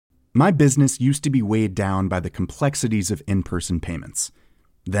My business used to be weighed down by the complexities of in-person payments.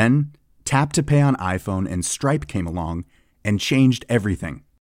 Then, Tap to Pay on iPhone and Stripe came along and changed everything.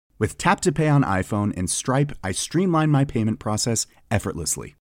 With Tap to Pay on iPhone and Stripe, I streamlined my payment process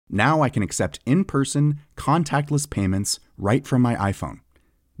effortlessly. Now I can accept in-person, contactless payments right from my iPhone.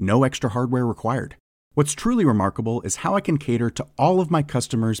 No extra hardware required. What's truly remarkable is how I can cater to all of my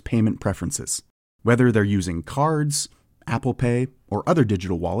customers' payment preferences. Whether they're using cards, Apple Pay, or other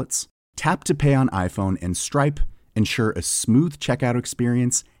digital wallets, Tap to Pay on iPhone and Stripe ensure a smooth checkout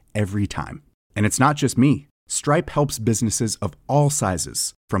experience every time. And it's not just me. Stripe helps businesses of all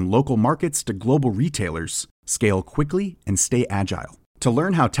sizes, from local markets to global retailers, scale quickly and stay agile. To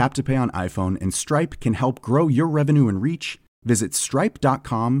learn how Tap to Pay on iPhone and Stripe can help grow your revenue and reach, visit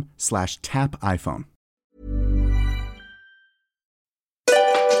stripe.com/tapiphone.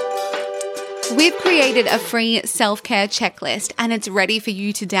 We've created a free self-care checklist and it's ready for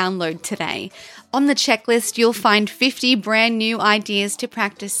you to download today. On the checklist, you'll find 50 brand new ideas to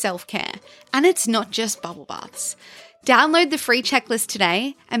practice self-care. And it's not just bubble baths. Download the free checklist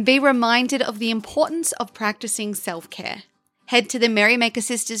today and be reminded of the importance of practicing self-care. Head to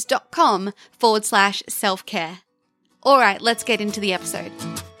themerrymakersisters.com/self-care. All right, let's get into the episode.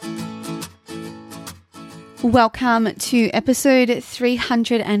 Welcome to episode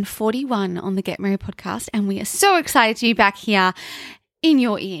 341 on the Get Merry podcast, and we are so excited to be back here in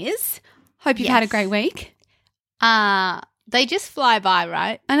your ears. Hope you've had a great week. They just fly by,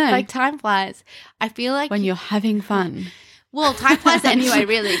 right? I know. Like time flies. I feel like when you're having fun. Well, time flies anyway,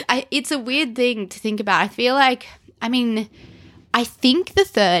 really. It's a weird thing to think about. I feel like, I think the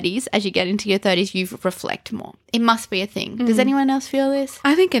 30s, as you get into your 30s, you reflect more. It must be a thing. Does anyone else feel this?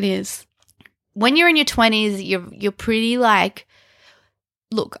 I think it is. When you're in your 20s, you're pretty like,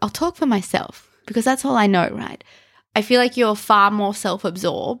 look, I'll talk for myself because that's all I know, right? I feel like you're far more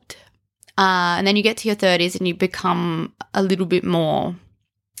self-absorbed. And then you get to your 30s and you become a little bit more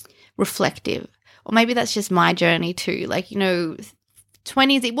reflective. Or maybe that's just my journey too. Like,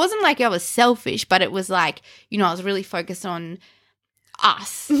 20s, it wasn't like I was selfish, but it was like, I was really focused on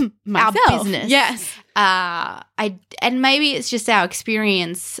us, Myself. our business. Yes. And maybe it's just our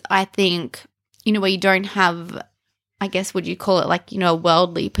experience, I think, where you don't have, I guess, would you call it like, a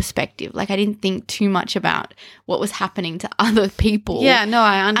worldly perspective. Like I didn't think too much about what was happening to other people. Yeah, no,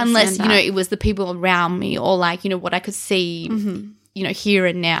 I understand unless, that. it was the people around me or like, what I could see, here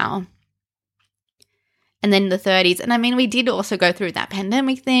and now. And then the 30s. And we did also go through that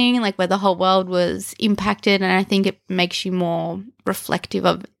pandemic thing, like where the whole world was impacted. And I think it makes you more reflective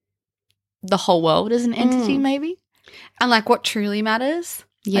of the whole world as an entity, maybe. And like what truly matters.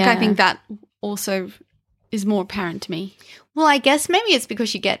 Yeah. Like I think that also is more apparent to me. Well, I guess maybe it's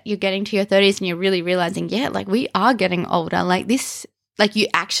because you're getting to your 30s and you're really realizing, like we are getting older. Like this, like you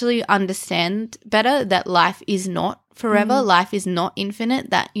actually understand better that life is not forever. Life is not infinite,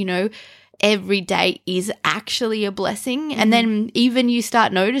 that, every day is actually a blessing. And then even you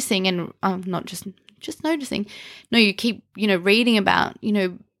start noticing, and not just noticing, no, you keep, reading about,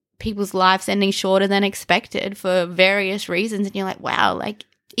 people's lives ending shorter than expected for various reasons. And you're like, wow, like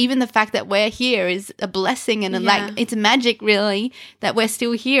even the fact that we're here is a blessing, and like it's magic really that we're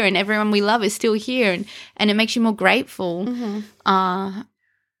still here and everyone we love is still here, and it makes you more grateful.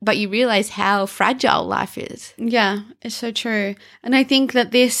 But you realize how fragile life is. Yeah, it's so true. And I think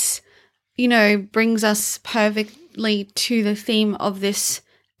that this, brings us perfectly to the theme of this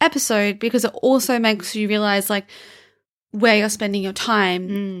episode, because it also makes you realize like where you're spending your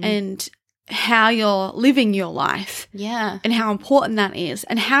time and how you're living your life. Yeah. And how important that is.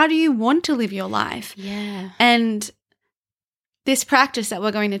 And how do you want to live your life? Yeah. And this practice that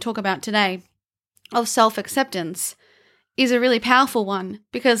we're going to talk about today of self-acceptance is a really powerful one,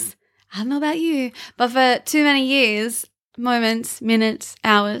 because I don't know about you, but for too many years, moments, minutes,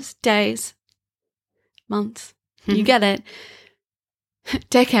 hours, days, months, you get it,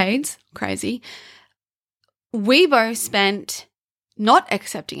 decades, crazy, we both spent not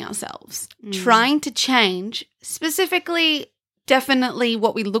accepting ourselves, trying to change, specifically, definitely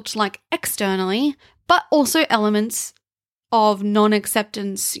what we looked like externally, but also elements of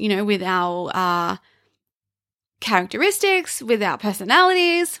non-acceptance, with our characteristics, with our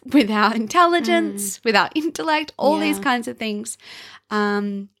personalities, with our intelligence, with our intellect, all these kinds of things.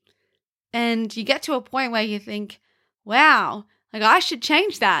 And you get to a point where you think, wow, like I should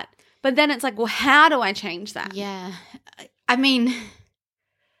change that. But then it's like, well, how do I change that? Yeah.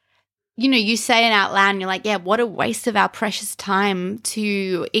 You say it out loud and you're like, yeah, what a waste of our precious time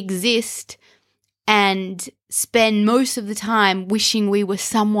to exist and spend most of the time wishing we were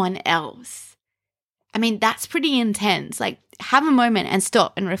someone else. That's pretty intense. Like, have a moment and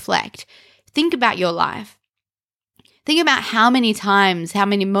stop and reflect. Think about your life. Think about how many times, how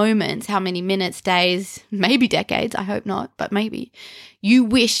many moments, how many minutes, days, maybe decades, I hope not, but maybe, you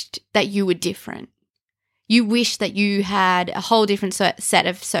wished that you were different. You wish that you had a whole different set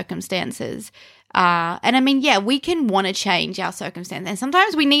of circumstances. And I mean, yeah, we can want to change our circumstances. And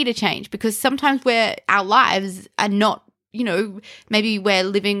sometimes we need a change because sometimes our lives are not, you know, maybe we're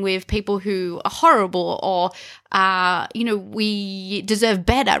living with people who are horrible or, you know, we deserve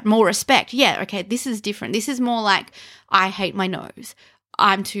better, more respect. Yeah, okay, this is different. This is more like, I hate my nose.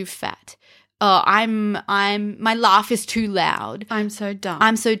 I'm too fat. My laugh is too loud. I'm so dumb.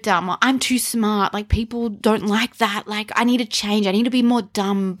 Or I'm too smart. Like, people don't like that. Like, I need to change. I need to be more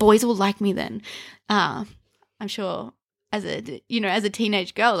dumb. Boys will like me then. I'm sure as a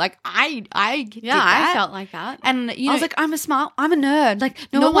teenage girl, like I did that. I felt like that. And, you know, I was like, I'm a nerd. Like,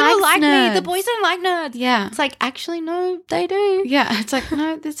 no one will like nerds. me. The boys don't like nerds. Yeah. It's like, actually, no, they do. Yeah. It's like,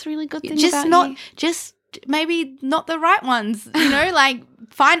 no, that's a really good thing about you. Just maybe not the right ones, you know, like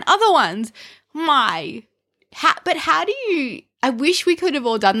find other ones. But how do you, I wish we could have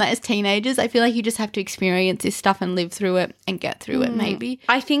all done that as teenagers. I feel like you just have to experience this stuff and live through it and get through it maybe.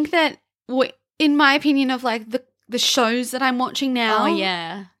 I think that, in my opinion of like the shows that I'm watching now. Oh,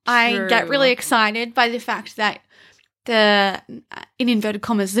 yeah. I get really excited by the fact that in inverted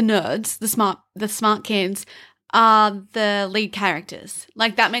commas, the nerds, the smart kids are the lead characters.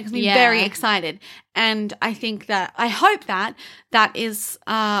 Like, that makes me very excited. And I hope that is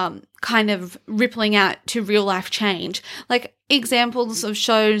kind of rippling out to real life change. Like, examples of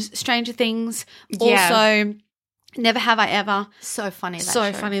shows, Stranger Things, also Never Have I Ever. So funny,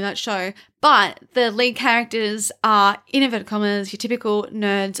 that show. But the lead characters are, in inverted commas, your typical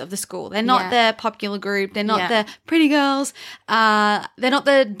nerds of the school. They're not the popular group. They're not the pretty girls. They're not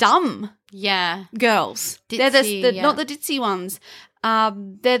the dumb girls. Ditzy, they're not the ditzy ones.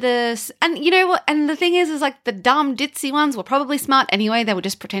 And you know what? And the thing is like the dumb ditzy ones were probably smart anyway. They were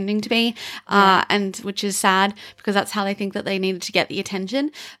just pretending to be, and which is sad because that's how they think that they needed to get the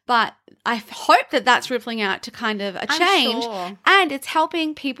attention. But I hope that that's rippling out to kind of a change, and it's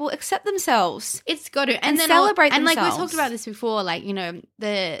helping people accept themselves. It's got to, and celebrate themselves. And like we talked about this before, like, you know,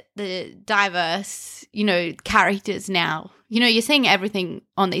 the diverse, you know, characters now. You know, you're seeing everything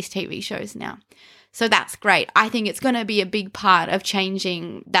on these TV shows now. So that's great. I think it's going to be a big part of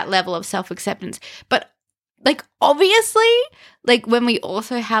changing that level of self-acceptance. But, like, obviously, like, when we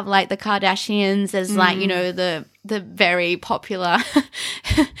also have, like, the Kardashians as, like, you know, the very popular,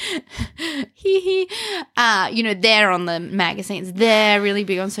 you know, they're on the magazines. They're really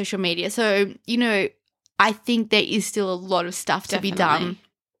big on social media. So, you know, I think there is still a lot of stuff to be done.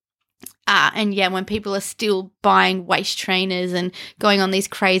 And yeah, when people are still buying waist trainers and going on these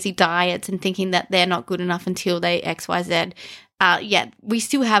crazy diets and thinking that they're not good enough until they XYZ, we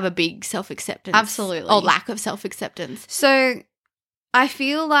still have a big self-acceptance. Absolutely. Or lack of self-acceptance. So I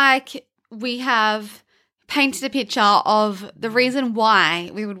feel like we have painted a picture of the reason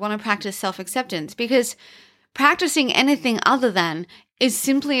why we would want to practice self-acceptance, because practicing anything other than is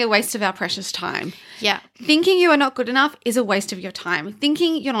simply a waste of our precious time. Yeah. Thinking you are not good enough is a waste of your time.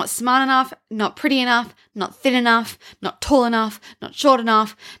 Thinking you're not smart enough, not pretty enough, not thin enough, not tall enough, not short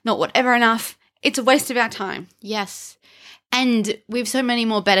enough, not whatever enough, it's a waste of our time. Yes. And we have so many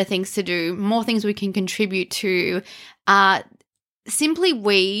more better things to do, more things we can contribute to. Simply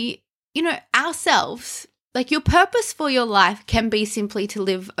we, you know, ourselves, like your purpose for your life can be simply to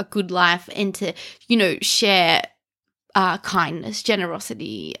live a good life and to, you know, share kindness,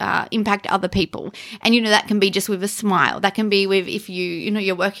 generosity, impact other people. And, you know, that can be just with a smile. That can be with if you know,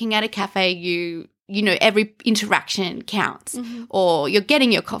 you're working at a cafe, you know, every interaction counts. Mm-hmm. Or you're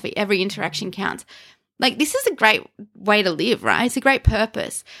getting your coffee, every interaction counts. Like, this is a great way to live, right? It's a great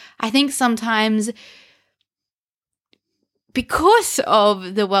purpose. I think sometimes because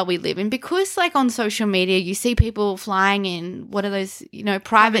of the world we live in, because like on social media, you see people flying in, what are those, you know,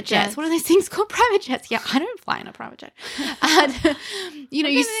 private jets. What are those things called? Private jets. Yeah, I don't fly in a private jet. You know,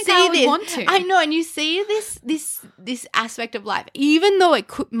 you see this. Want to. I know, and you see this aspect of life, even though it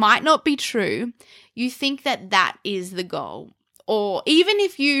might not be true, you think that is the goal. Or even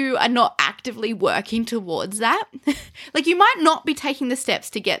if you are not actively working towards that, like you might not be taking the steps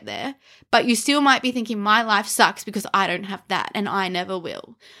to get there, but you still might be thinking my life sucks because I don't have that and I never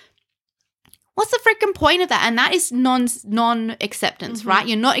will. What's the freaking point of that? And that is non-acceptance, mm-hmm. right?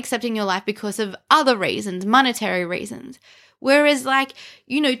 You're not accepting your life because of other reasons, monetary reasons. Whereas, like,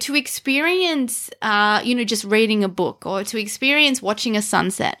 you know, to experience, you know, just reading a book or to experience watching a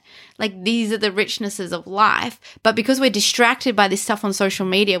sunset, like these are the richnesses of life. But because we're distracted by this stuff on social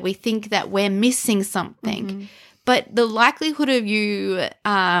media, we think that we're missing something. Mm-hmm. But the likelihood of you,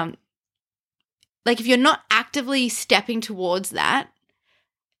 like if you're not actively stepping towards that,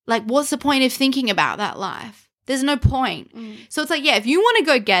 like what's the point of thinking about that life? There's no point. So it's like, yeah, if you want to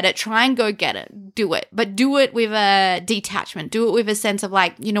go get it, try and go get it. Do it. But do it with a detachment. Do it with a sense of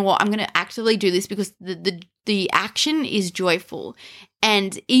like, you know what, I'm going to actively do this because the action is joyful.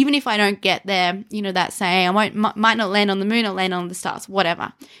 And even if I don't get there, you know, that saying, I might not land on the moon or land on the stars,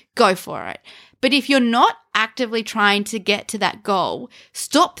 whatever. Go for it. But if you're not actively trying to get to that goal,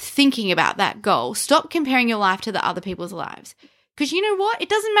 stop thinking about that goal. Stop comparing your life to the other people's lives. Because you know what? It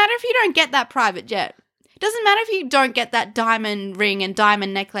doesn't matter if you don't get that private jet. Doesn't matter if you don't get that diamond ring and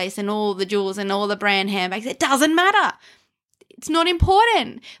diamond necklace and all the jewels and all the brand handbags. It doesn't matter. It's not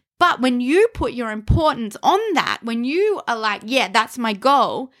important. But when you put your importance on that, when you are like, yeah, that's my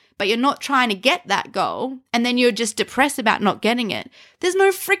goal, but you're not trying to get that goal, and then you're just depressed about not getting it, there's no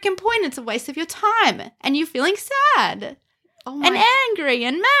freaking point. It's a waste of your time. And you're feeling sad. And angry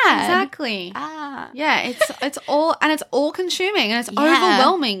and mad. Exactly. Yeah, it's all consuming and it's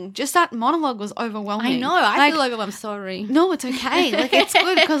overwhelming. Just that monologue was overwhelming. I know. I feel overwhelmed. Sorry. No, it's okay. Like it's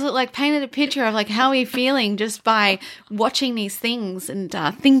good because it like painted a picture of like how we're feeling just by watching these things and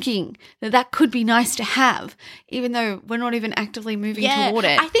thinking that could be nice to have, even though we're not even actively moving toward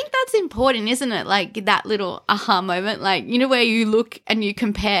it. I think that's important, isn't it? Like that little aha moment, like, you know, where you look and you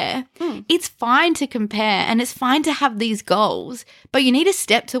compare. It's fine to compare and it's fine to have these goals, but you need to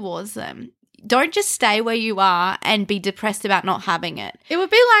step towards them. Don't just stay where you are and be depressed about not having it. It would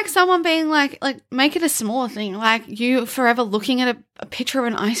be like someone being like make it a smaller thing, like you forever looking at a picture of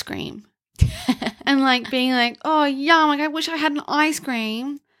an ice cream and like being like, oh, yum, like I wish I had an ice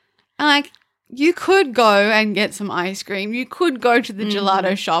cream. And like you could go and get some ice cream. You could go to the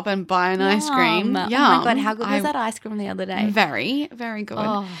gelato shop and buy an ice cream. Yum. Oh my God, how good was that ice cream the other day? Very, very good.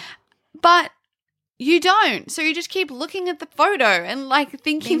 Oh. But you don't. So you just keep looking at the photo and like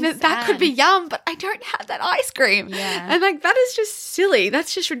thinking that could be yum, but I don't have that ice cream. Yeah. And like that is just silly.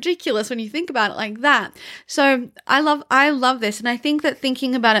 That's just ridiculous when you think about it like that. So I love this. And I think that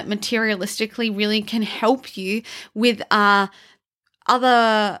thinking about it materialistically really can help you with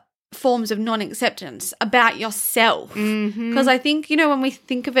other forms of non-acceptance about yourself. Because I think, you know, when we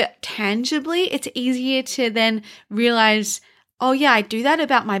think of it tangibly, it's easier to then realize, oh yeah, I do that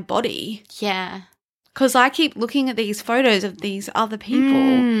about my body. Yeah. Because I keep looking at these photos of these other people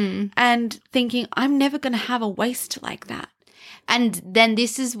and thinking, I'm never going to have a waist like that. And then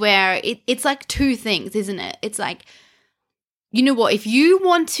this is where it's like two things, isn't it? It's like, you know what? If you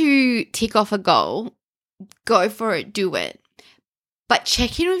want to tick off a goal, go for it, do it. But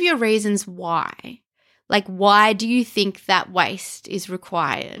check in with your reasons why. Like, why do you think that waist is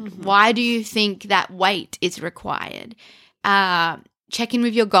required? Why do you think that weight is required? Check in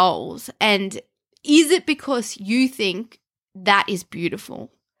with your goals. And is it because you think that is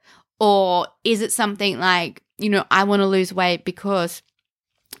beautiful? Or is it something like, you know, I want to lose weight because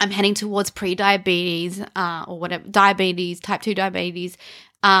I'm heading towards pre-diabetes or whatever, diabetes, type 2 diabetes.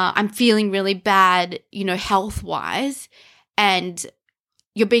 I'm feeling really bad, you know, health-wise. And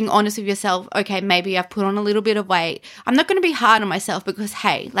you're being honest with yourself. Okay, maybe I've put on a little bit of weight. I'm not going to be hard on myself because,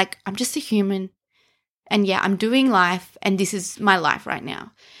 hey, like I'm just a human. And yeah, I'm doing life and this is my life right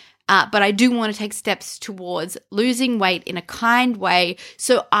now. But I do want to take steps towards losing weight in a kind way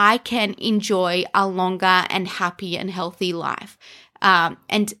so I can enjoy a longer and happy and healthy life.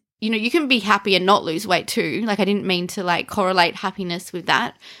 And, you know, you can be happy and not lose weight too. Like I didn't mean to like correlate happiness with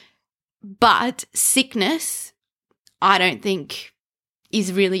that. But sickness, I don't think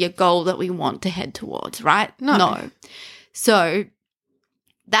is really a goal that we want to head towards, right? No. So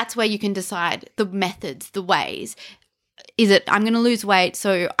that's where you can decide the methods, the ways. Is it I'm going to lose weight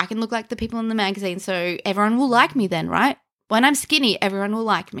so I can look like the people in the magazine so everyone will like me then, right? When I'm skinny, everyone will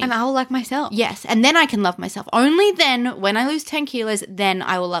like me. And I will like myself. Yes, and then I can love myself. Only then, when I lose 10 kilos, then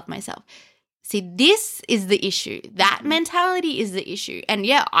I will love myself. See, this is the issue. That mentality is the issue. And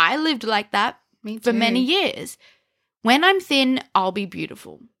yeah, I lived like that for many years. When I'm thin, I'll be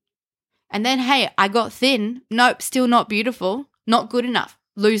beautiful. And then, hey, I got thin. Nope, still not beautiful. Not good enough.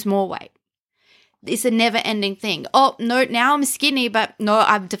 Lose more weight. It's a never-ending thing. Oh, no, now I'm skinny, but no,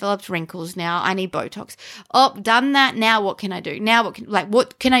 I've developed wrinkles now. I need Botox. Oh, done that. Now what can I do? Now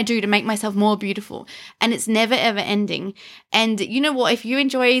what can I do to make myself more beautiful? And it's never, ever ending. And you know what? If you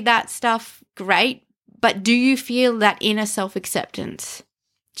enjoy that stuff, great. But do you feel that inner self-acceptance?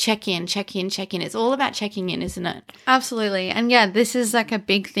 Check in. It's all about checking in, isn't it? Absolutely. And yeah, this is like a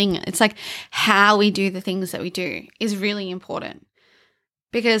big thing. It's like how we do the things that we do is really important.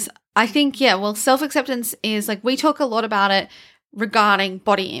 Because I think, yeah, well, self-acceptance is like we talk a lot about it regarding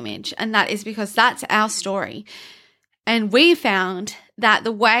body image. And that is because that's our story. And we found that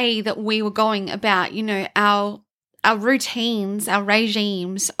the way that we were going about, you know, our routines, our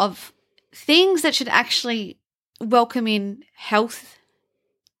regimes of things that should actually welcome in health,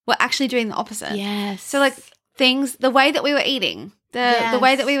 we're actually doing the opposite. Yes. So like things, the way that we were eating, the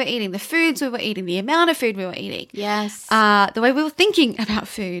way that we were eating, the foods we were eating, the amount of food we were eating. Yes. The way we were thinking about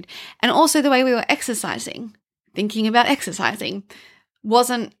food, and also the way we were exercising, thinking about exercising,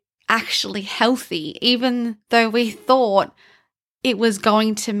 wasn't actually healthy, even though we thought it was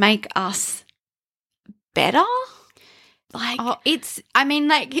going to make us better. Like, I mean,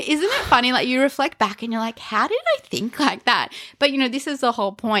 like, isn't it funny? Like, you reflect back and you're like, how did I think like that? But, you know, this is the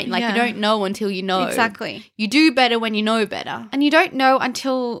whole point. Like, you don't know until you know. Exactly. You do better when you know better. And you don't know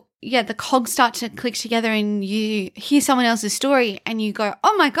until, the cogs start to click together and you hear someone else's story and you go,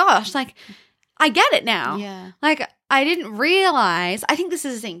 oh my gosh, like, I get it now. Yeah. Like, I didn't realize. I think this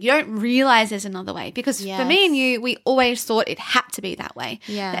is the thing. You don't realize there's another way, because for me and you, we always thought it had to be that way.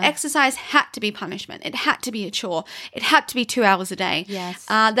 Yeah. The exercise had to be punishment. It had to be a chore. It had to be 2 hours a day. Yes.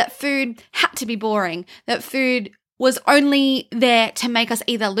 That food had to be boring. That food was only there to make us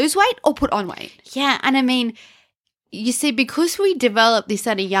either lose weight or put on weight. Yeah. And I mean, you see, because we developed this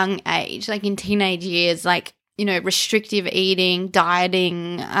at a young age, like in teenage years, like, you know, restrictive eating,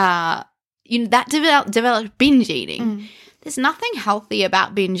 dieting, that developed binge eating. There's nothing healthy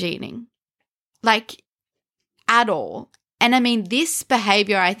about binge eating, like, at all. And I mean, this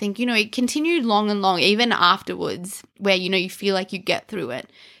behavior, I think, you know, it continued long and long, even afterwards, where, you know, you feel like you get through it,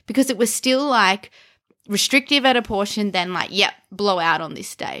 because it was still like restrictive at a portion, then like, yep, blow out on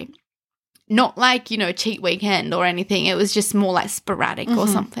this day. Not like, you know, cheat weekend or anything. It was just more like sporadic or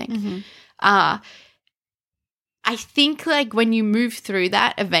something. I think like when you move through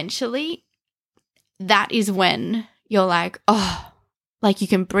that eventually, that is when you're like, oh, like you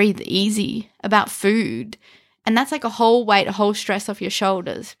can breathe easy about food. And that's like a whole stress off your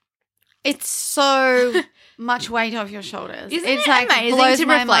shoulders. It's so much weight off your shoulders. Isn't it's it like amazing blows to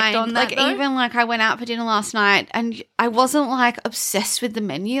my reflect mind. on that, Like, though? even like I went out for dinner last night and I wasn't like obsessed with the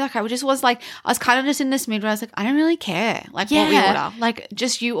menu. Like I just was like, I was kind of just in this mood where I was like, I don't really care like what we order. Like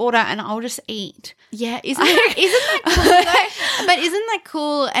just you order and I'll just eat. Yeah, isn't that cool though? But isn't that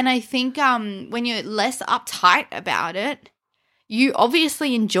cool? And I think when you're less uptight about it, you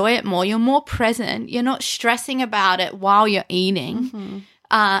obviously enjoy it more. You're more present. You're not stressing about it while you're eating.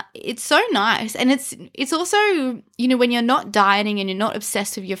 It's so nice. And it's also, you know, when you're not dieting and you're not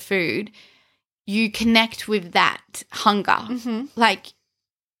obsessed with your food, you connect with that hunger. Like,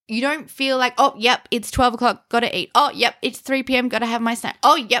 you don't feel like, oh, yep, it's 12 o'clock, got to eat. Oh, yep, it's 3 p.m., got to have my snack.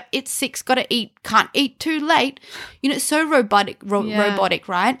 Oh, yep, it's 6, got to eat. Can't eat too late. You know, it's so robotic,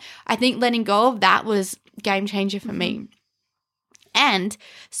 right? I think letting go of that was game changer for me. And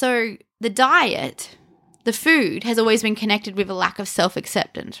so the diet, the food has always been connected with a lack of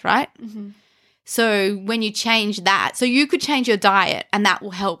self-acceptance, right? So when you change that, so you could change your diet and that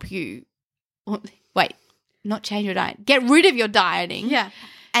will help you. Wait, not change your diet. Get rid of your dieting. Yeah.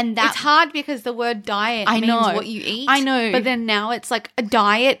 And that's it's hard because the word diet means what you eat. I know. But then now it's like a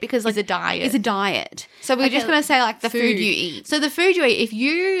diet because like Is a diet. is a diet. So we're just going to say like the food you eat. So the food you eat, if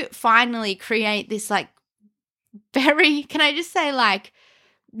you finally create this like very, can I just say like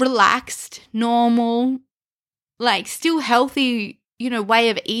relaxed, normal, like still healthy, you know, way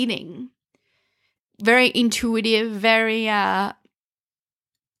of eating, very intuitive, very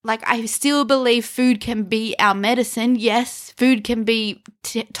like I still believe food can be our medicine. Yes, food can be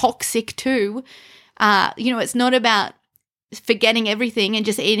toxic too. You know, it's not about forgetting everything and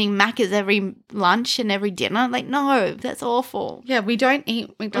just eating Macca's every lunch and every dinner. Like, no, that's awful. Yeah, we don't eat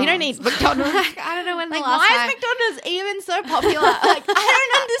McDonald's. We don't eat McDonald's. Like, I don't know when the Like, last why time. is McDonald's even so popular? Like, I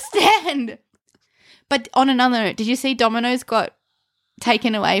don't understand. But on another note, did you see Domino's got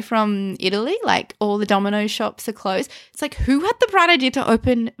taken away from Italy? Like, all the Domino's shops are closed. It's like, who had the bright idea to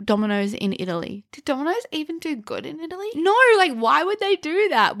open Domino's in Italy? Did Domino's even do good in Italy? No, like, why would they do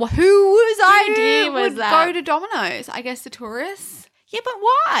that? Whose idea Who was would that? go to Domino's? I guess the tourists. Yeah, but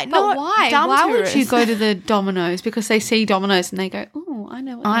why? But why? Why would you tourists. go to the Domino's? Because they see Domino's and they go, oh, I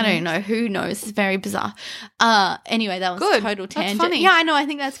know what I that don't is." know. Who knows? It's very bizarre. Anyway, that was Good. a total That's tangent. funny. Yeah, I know. I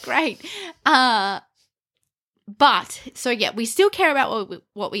think that's great. But so yeah, we still care about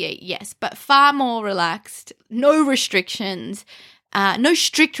what we eat, yes, but far more relaxed, no restrictions, no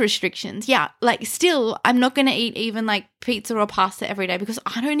strict restrictions. Yeah, like still, I'm not going to eat even like pizza or pasta every day because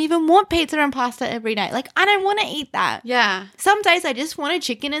I don't even want pizza and pasta every day. Like I don't want to eat that. Yeah. Some days I just want a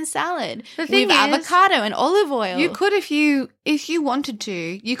chicken and salad The thing with is, avocado and olive oil. You could if you wanted to,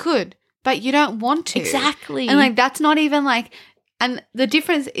 you could, but you don't want to. Exactly. And like that's not even like And the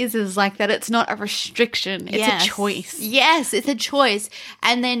difference is like that it's not a restriction, it's Yes. a choice. Yes, it's a choice.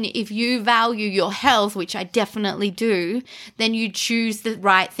 And then if you value your health, which I definitely do, then you choose the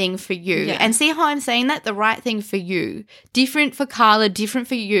right thing for you. Yeah. And see how I'm saying that? The right thing for you. Different for Carla, different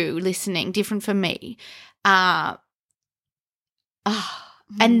for you listening, different for me. And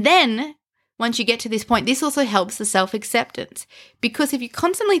then once you get to this point, this also helps the self-acceptance. Because if you're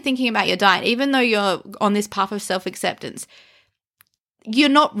constantly thinking about your diet, even though you're on this path of self-acceptance, you're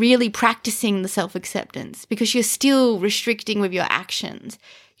not really practicing the self-acceptance because you're still restricting with your actions.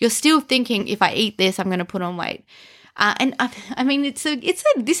 You're still thinking, if I eat this, I'm going to put on weight. And I mean, this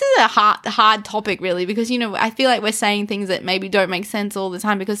is a hard topic really, because, you know, I feel like we're saying things that maybe don't make sense all the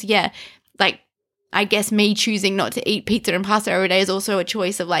time because, yeah, like, I guess me choosing not to eat pizza and pasta every day is also a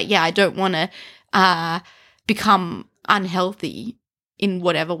choice of like, yeah, I don't want to become unhealthy in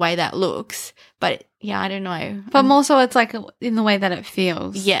whatever way that looks. But yeah, I don't know. But more so it's like in the way that it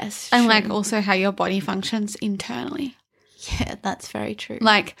feels. Yes. And true. like also how your body functions internally. Yeah, that's very true.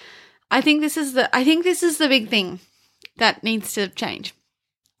 Like I think this is the big thing that needs to change.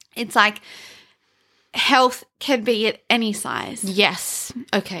 It's like health can be at any size. Yes.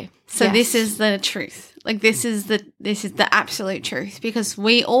 Okay. So Yes. this is the truth. Like this is the absolute truth, because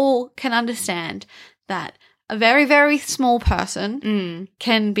we all can understand that a very, very small person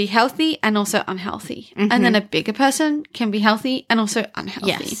can be healthy and also unhealthy. And then a bigger person can be healthy and also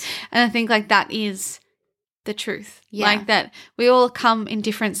unhealthy. Yes. And I think like that is the truth. Yeah. Like that we all come in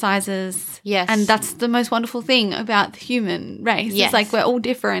different sizes. Yes. And that's the most wonderful thing about the human race. Yes. It's like we're all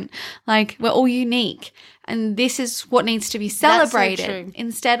different. Like we're all unique. And this is what needs to be That's so celebrated true.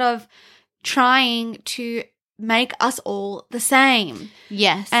 instead of trying to make us all the same.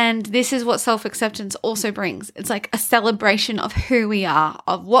 Yes. And this is what self-acceptance also brings. It's like a celebration of who we are,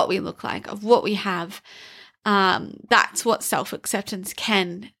 of what we look like, of what we have. That's what self-acceptance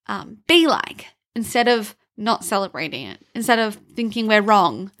can be like, instead of not celebrating it, instead of thinking we're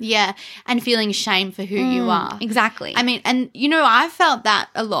wrong. yeah. And feeling shame for who you are. Exactly. I mean, and you know, I felt that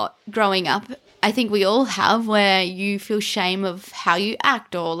a lot growing up. I think we all have, where you feel shame of how you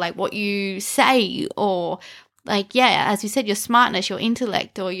act or like what you say, or like, yeah, as you said, your smartness, your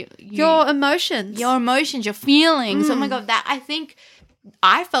intellect, or your emotions. your emotions, your feelings. Oh my God, that I think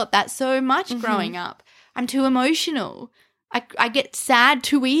I felt that so much growing up. I'm too emotional. I get sad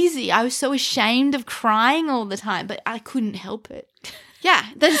too easy. I was so ashamed of crying all the time, but I couldn't help it. Yeah,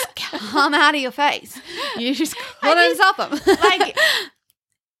 they just come out of your face. You just couldn't stop them. Like,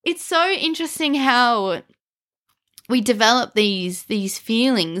 it's so interesting how we develop these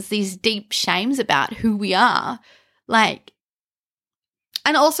feelings, these deep shames about who we are. Like,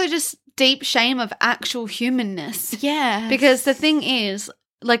 And also just deep shame of actual humanness. yeah. Because the thing is,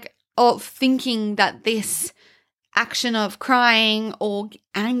 like, of thinking that this action of crying or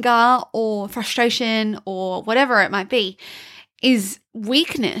anger or frustration or whatever it might be is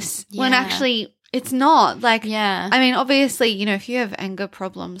weakness, when Yeah. actually it's not. Like, Yeah. I mean, obviously, you know, if you have anger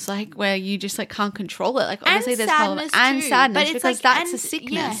problems, like where you just like can't control it, like obviously there's problems and too. sadness, But it's because like- that's a and-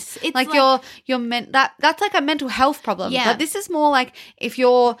 sickness. yes, it's like like- that's like a mental health problem. Yeah. But this is more like if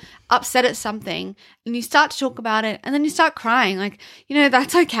you're upset at something and you start to talk about it and then you start crying, like, you know,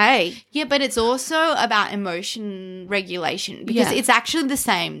 that's okay. Yeah, but it's also about emotion regulation, because Yeah. it's actually the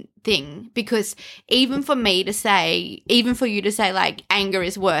same thing. Because even for me to say, even for you to say like anger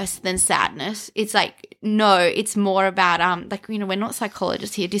is worse than sadness, it's like, no, it's more about, like, you know, we're not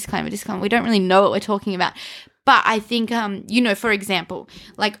psychologists here, disclaimer. We don't really know what we're talking about. But I think, you know, for example,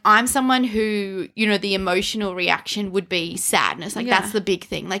 like I'm someone who, you know, the emotional reaction would be sadness. Like Yeah. that's the big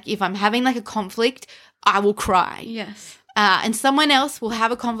thing. Like if I'm having like a conflict, I will cry. Yes. And someone else will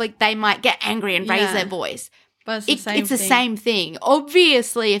have a conflict, they might get angry and raise Yeah. their voice. But It's the same thing.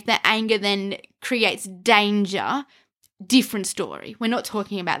 Obviously, if the anger then creates danger, different story. We're not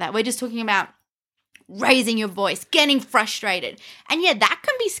talking about that. We're just talking about raising your voice, getting frustrated. And yeah, that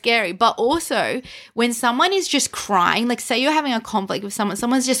can be scary. But also when someone is just crying, like say you're having a conflict with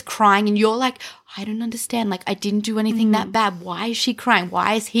someone's just crying and you're like, I don't understand. Like I didn't do anything that bad. Why is she crying?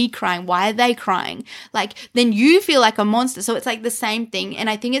 Why is he crying? Why are they crying? Like then you feel like a monster. So it's like the same thing. And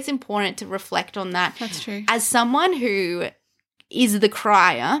I think it's important to reflect on that. That's true. As someone who is the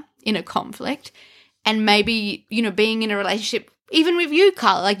crier in a conflict, and maybe, you know, being in a relationship, even with you,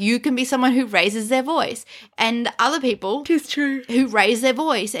 Carla, like you can be someone who raises their voice, and other people It's true. who raise their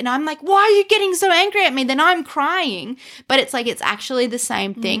voice. And I'm like, why are you getting so angry at me? Then I'm crying. But it's like, it's actually the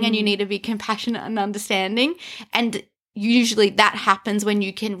same thing, and you need to be compassionate and understanding. And usually that happens when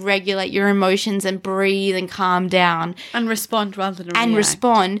you can regulate your emotions and breathe and calm down And respond rather than and react.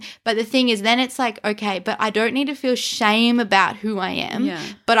 respond. But the thing is, then it's like, okay, but I don't need to feel shame about who I am, Yeah.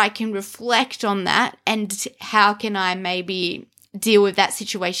 but I can reflect on that and how can I maybe deal with that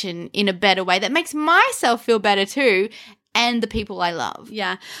situation in a better way that makes myself feel better too and the people I love.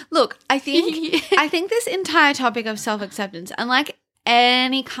 Yeah. Look, I think this entire topic of self-acceptance and like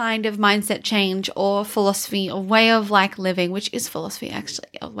any kind of mindset change or philosophy or way of like living, which is philosophy actually,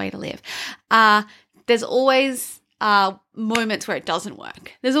 a way to live, there's always moments where it doesn't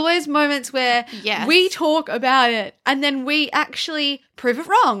work. There's always moments where Yes. we talk about it and then we actually prove it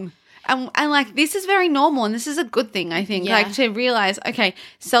wrong. And like this is very normal and this is a good thing, I think. Yeah. Like to realize, okay,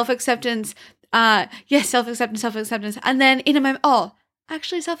 self-acceptance, yes, self-acceptance. And then in a moment, oh,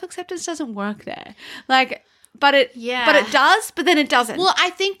 actually self-acceptance doesn't work there. Like, but it does, but then it doesn't. Well,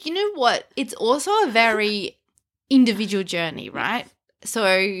 I think, you know what? It's also a very individual journey, right?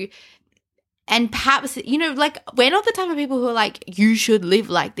 So, and perhaps, you know, like we're not the type of people who are like, you should live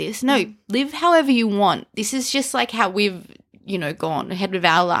like this. No, live however you want. This is just like how we've, you know, gone ahead with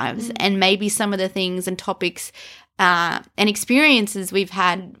our lives. And maybe some of the things and topics and experiences we've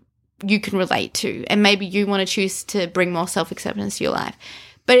had you can relate to. And maybe you want to choose to bring more self-acceptance to your life.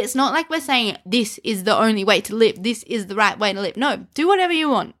 But it's not like we're saying this is the only way to live. This is the right way to live. No, do whatever you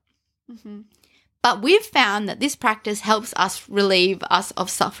want. Mm-hmm. But we've found that this practice helps us relieve us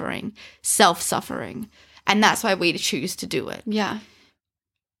of suffering, self-suffering. And that's why we choose to do it. Yeah.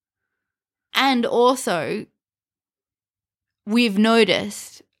 And also, we've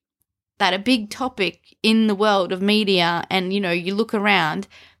noticed that a big topic in the world of media and, you know, you look around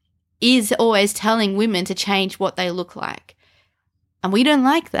is always telling women to change what they look like. And we don't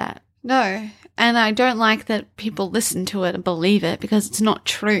like that. No. And I don't like that people listen to it and believe it because it's not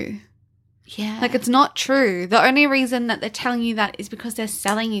true. Yeah. Like it's not true. The only reason that they're telling you that is because they're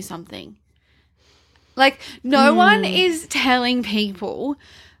selling you something. Like no one is telling people,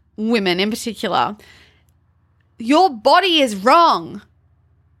 women in particular, your body is wrong.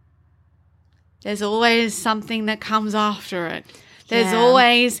 There's always something that comes after it. There's Yeah.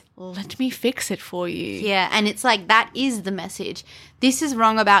 always, let me fix it for you. Yeah, and it's like that is the message. This is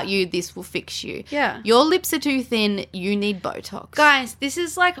wrong about you. This will fix you. Yeah. Your lips are too thin. You need Botox. Guys, this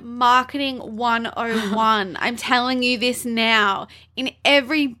is like marketing 101. I'm telling you this now. In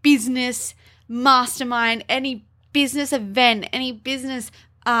every business mastermind, any business event, any business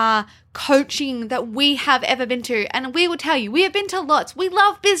coaching that we have ever been to, and we will tell you, we have been to lots. We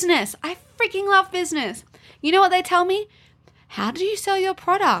love business. I freaking love business. You know what they tell me? How do you sell your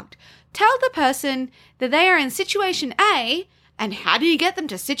product? Tell the person that they are in situation A and how do you get them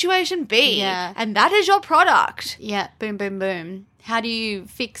to situation B? Yeah. And that is your product. Yeah, boom, boom, boom. How do you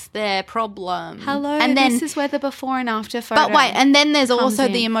fix their problem? Hello, and then, this is where the before and after photo. but wait, and then there's comes also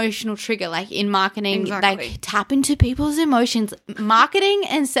in. the emotional trigger. Like in marketing, Exactly. like tap into people's emotions. Marketing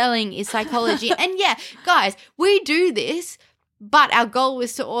and selling is psychology. And yeah, guys, we do this, but our goal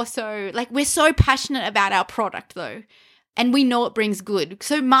is to also, like, we're so passionate about our product though. And we know it brings good.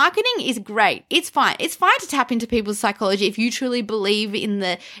 So marketing is great. It's fine. It's fine to tap into people's psychology if you truly believe in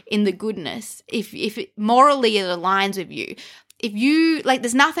the goodness. If it, morally it aligns with you. If you, like,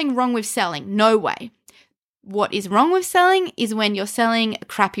 there's nothing wrong with selling. No way. What is wrong with selling is when you're selling a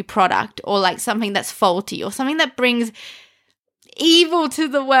crappy product or like something that's faulty or something that brings evil to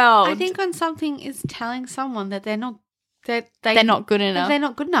the world. I think when something is telling someone that they're not they're not good enough. they're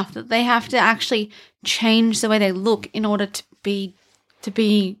not good enough, that they have to actually change the way they look in order to be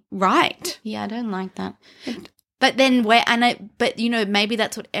right. Yeah, I don't like that. But then but you know, maybe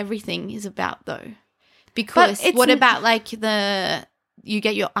that's what everything is about though. Because it's what about like you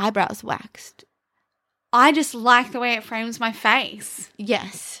get your eyebrows waxed? I just like the way it frames my face.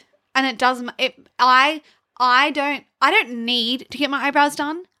 Yes. And it doesn't I don't need to get my eyebrows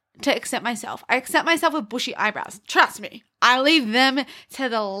done to accept myself. I accept myself with bushy eyebrows. Trust me. I leave them to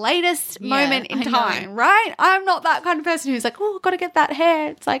the latest moment in I know. time, right? I'm not that kind of person who's like, oh, I've got to get that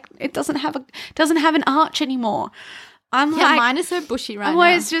hair. It's like it doesn't have an arch anymore. I'm Yeah, like, mine is so bushy right I'm now.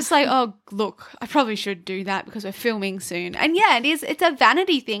 always just like, oh, look, I probably should do that because we're filming soon. And yeah, it is. It's a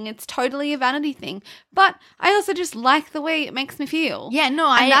vanity thing. It's totally a vanity thing. But I also just like the way it makes me feel. Yeah,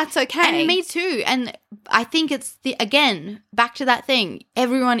 no, and that's okay. And me too. And I think it's again, back to that thing.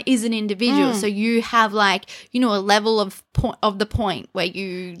 Everyone is an individual. So you have like, you know, a level of the point where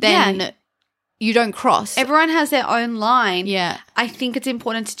you then you don't cross. Everyone has their own line. Yeah. I think it's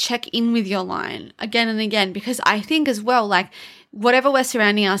important to check in with your line again and again because I think as well, like whatever we're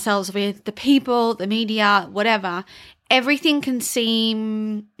surrounding ourselves with, the people, the media, whatever, everything can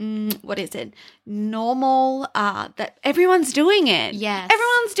seem, what is it, normal, that everyone's doing it. Yes.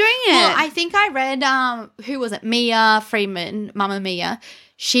 Everyone's doing it. Well, I think I read, who was it? Mia Freeman, Mama Mia.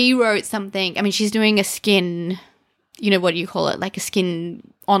 She wrote something. I mean, she's doing a skin, what do you call it? Like a skin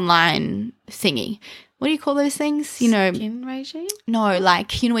online thingy. What do you call those things? Skin regime? No,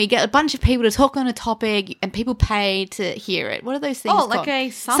 like, you get a bunch of people to talk on a topic and people pay to hear it. What are those things called? Like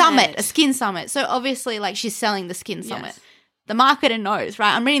a summit. A skin summit. So obviously, like, she's selling the skin summit. Yes. The marketer knows,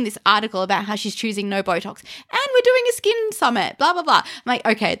 right? I'm reading this article about how she's choosing no Botox and we're doing a skin summit, blah, blah, blah. I'm like,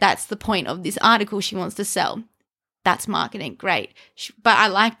 okay, that's the point of this article she wants to sell. That's marketing. Great. But I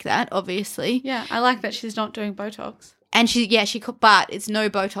like that, obviously. Yeah, I like that she's not doing Botox. And but it's no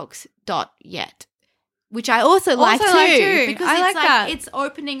Botox yet. Which I also like too. Because I like that. It's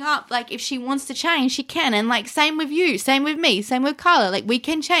opening up. Like, if she wants to change, she can. And, like, same with you, same with me, same with Carla. Like, we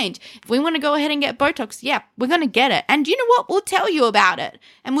can change. If we want to go ahead and get Botox, yeah, we're going to get it. And you know what? We'll tell you about it.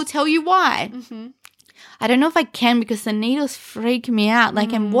 And we'll tell you why. Mm-hmm. I don't know if I can because the needles freak me out.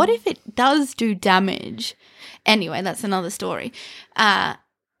 Like, and what if it does do damage? Anyway, that's another story. But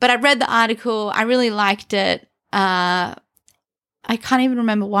I read the article. I really liked it. I can't even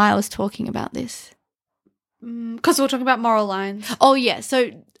remember why I was talking about this. Because we're talking about moral lines. Oh, yeah. So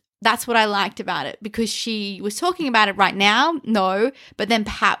that's what I liked about it, because she was talking about it right now. No, but then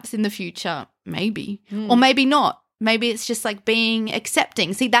perhaps in the future, maybe. Or maybe not. Maybe it's just like being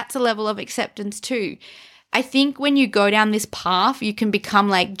accepting. See, that's a level of acceptance too. I think when you go down this path, you can become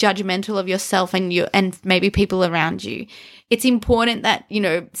like judgmental of yourself and maybe people around you. It's important that,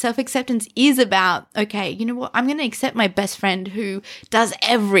 self-acceptance is about, okay, you know what? I'm going to accept my best friend who does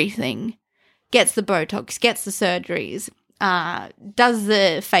everything. Gets the Botox, gets the surgeries, does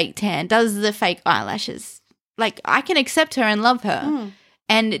the fake tan, does the fake eyelashes. Like, I can accept her and love her.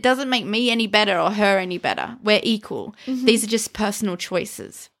 And it doesn't make me any better or her any better. We're equal. These are just personal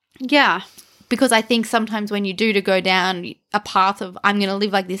choices. Yeah. Because I think sometimes when you do to go down a path of I'm going to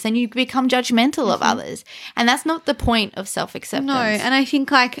live like this, then you become judgmental of others. And that's not the point of self-acceptance. No, and I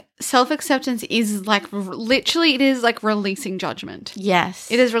think like self-acceptance is like literally it is like releasing judgment.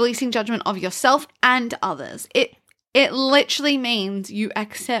 Yes. It is releasing judgment of yourself and others. It literally means you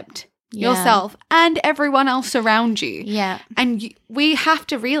accept yourself and everyone else around you. Yeah. And we have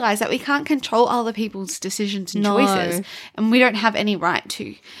to realize that we can't control other people's decisions and choices, and we don't have any right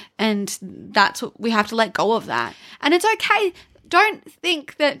to. And that's what we have to let go of that. And it's okay. Don't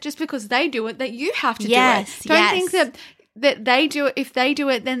think that just because they do it that you have to do it. Don't think that they do it. If they do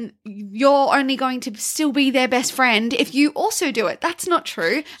it, then you're only going to still be their best friend if you also do it. That's not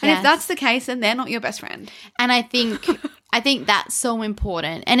true. And if that's the case, then they're not your best friend. And I think that's so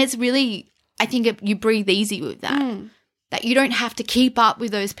important. And it's really, I think you breathe easy with that. That you don't have to keep up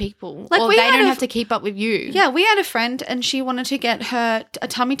with those people. Like, or they don't have to keep up with you. Yeah, we had a friend and she wanted to get her a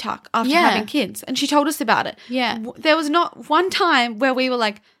tummy tuck after having kids. And she told us about it. Yeah. There was not one time where we were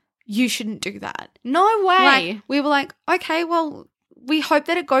like, you shouldn't do that. No way. Like, we were like, okay, well, we hope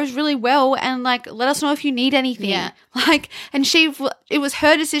that it goes really well and like let us know if you need anything. Yeah. Like, and it was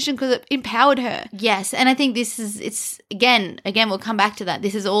her decision because it empowered her. Yes. And I think it's again, we'll come back to that.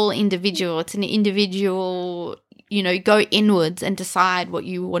 This is all individual. It's an individual, go inwards and decide what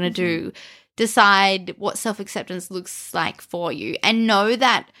you want to do. Decide what self-acceptance looks like for you, and know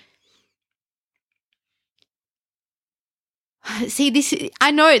that. See,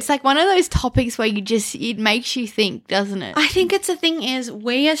 I know it's like one of those topics where it makes you think, doesn't it? I think the thing is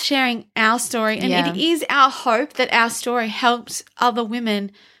we are sharing our story, and it is our hope that our story helps other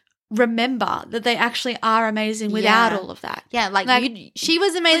women remember that they actually are amazing without all of that. Yeah, she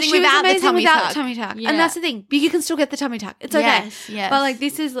was amazing without the tummy tuck. Yeah. And that's the thing. But you can still get the tummy tuck. It's okay. Yes.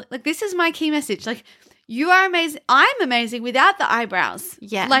 But this is my key message. Like, you are amazing. I'm amazing without the eyebrows.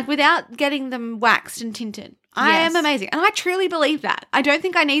 Yeah. Like, without getting them waxed and tinted. I am amazing. And I truly believe that. I don't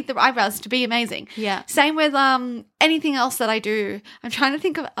think I need the eyebrows to be amazing. Yeah. Same with anything else that I do. I'm trying to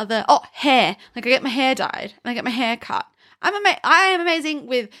think of hair. Like, I get my hair dyed and I get my hair cut. I am amazing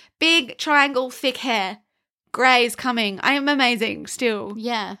with big triangle thick hair. Grey's coming. I am amazing still.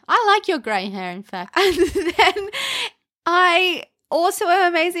 Yeah. I like your grey hair, in fact. And then I also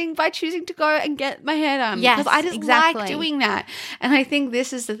am amazing by choosing to go and get my hair done. Yes, because I just like doing that. And I think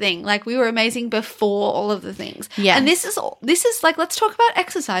this is the thing. Like, we were amazing before all of the things. Yeah. And this is like, let's talk about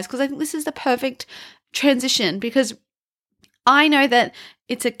exercise, because I think this is the perfect transition, because I know that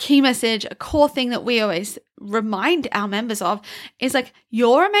it's a key message, a core thing that we always remind our members of is like,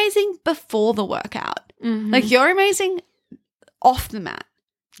 you're amazing before the workout. Mm-hmm. Like, you're amazing off the mat.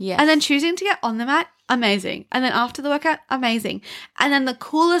 Yes. And then choosing to get on the mat, amazing. And then after the workout, amazing. And then the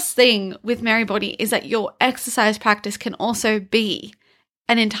coolest thing with Merry Body is that your exercise practice can also be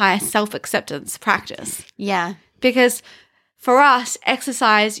an entire self-acceptance practice. Yeah. Because for us,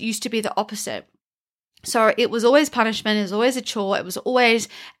 exercise used to be the opposite. So it was always punishment, it was always a chore, it was always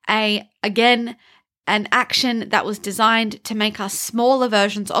an action that was designed to make us smaller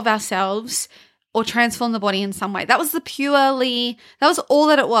versions of ourselves or transform the body in some way. That was all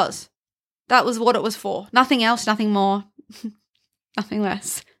that it was. That was what it was for. Nothing else, nothing more, nothing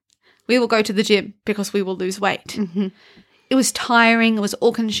less. We will go to the gym because we will lose weight. Mm-hmm. It was tiring, it was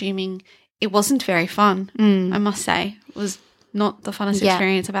all-consuming. It wasn't very fun, I must say. It was not the funnest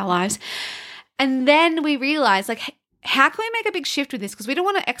experience of our lives. And then we realized, like, how can we make a big shift with this? Because we don't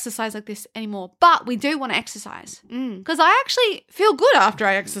want to exercise like this anymore, but we do want to exercise. Because I actually feel good after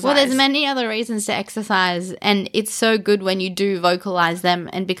I exercise. Well, there's many other reasons to exercise, and it's so good when you do vocalize them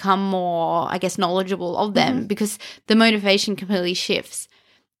and become more, I guess, knowledgeable of them, because the motivation completely shifts.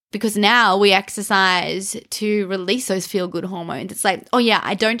 Because now we exercise to release those feel-good hormones. It's like, oh yeah,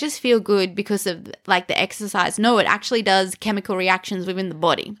 I don't just feel good because of like the exercise. No, it actually does chemical reactions within the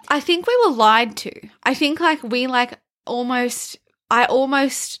body. I think we were lied to. I think I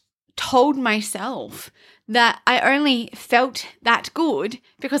almost told myself that I only felt that good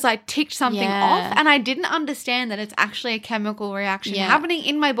because I ticked something off, and I didn't understand that it's actually a chemical reaction happening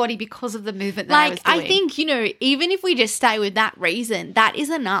in my body because of the movement that I was doing. I think, even if we just stay with that reason, that is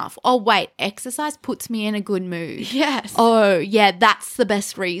enough. Oh, wait, exercise puts me in a good mood. Yes. Oh, yeah, that's the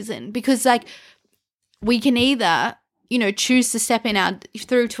best reason. Because, like, we can either, choose to step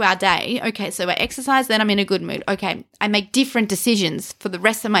through to our day. Okay, so I exercise, then I'm in a good mood. Okay, I make different decisions for the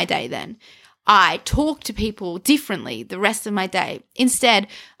rest of my day then. I talk to people differently the rest of my day. Instead,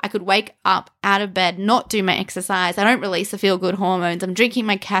 I could wake up out of bed, not do my exercise. I don't release the feel-good hormones. I'm drinking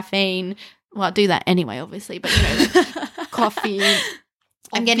my caffeine. Well, I do that anyway, obviously, but, coffee.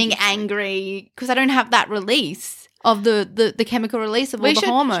 I'm getting angry because I don't have that release of the chemical release of all the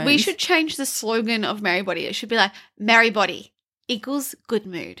hormones. We should change the slogan of Merry Body. It should be like, Merry Body equals good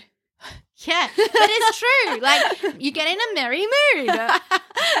mood. Yeah, but it's true. Like, you get in a merry mood.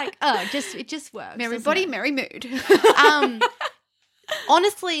 Like, it just works. Merry Body, merry mood.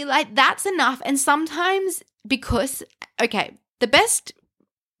 Honestly, like, that's enough. And sometimes because, the best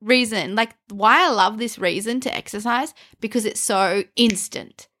reason, like, why I love this reason to exercise, because it's so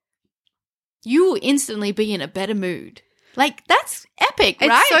instant. You will instantly be in a better mood. Like, that's epic,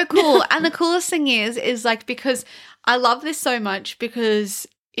 right? It's so cool. And the coolest thing is like, because I love this so much, because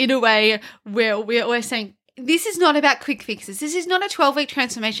in a way where we're always saying, this is not about quick fixes. This is not a 12-week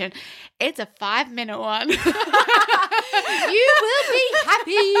transformation. It's a 5-minute one. You will be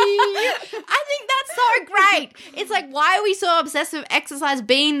happy. I think that's so great. It's like, why are we so obsessed with exercise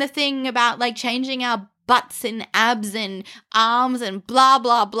being the thing about like changing our butts and abs and arms and blah,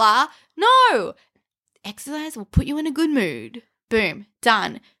 blah, blah? No. Exercise will put you in a good mood. Boom.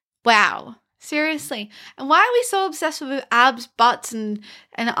 Done. Wow. Seriously. And why are we so obsessed with abs, butts, and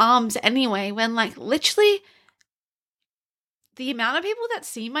arms anyway, when, like, literally the amount of people that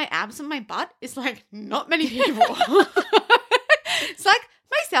see my abs and my butt is, like, not many people. It's like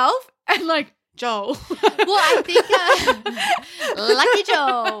myself and, like, Joel. Well, I think lucky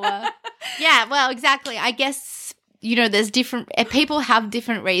Joel. Yeah, well, exactly. I guess, there's different – people have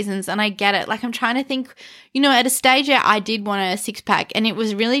different reasons, and I get it. Like, I'm trying to think, at a stage I did want a six-pack, and it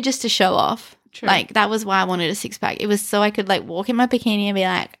was really just to show off. True. Like, that was why I wanted a six-pack. It was so I could, like, walk in my bikini and be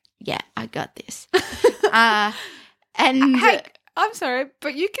like, yeah, I got this. And hey, I'm sorry,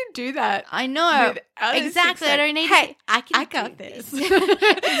 but you can do that. I know. Exactly. I don't need to. I got this.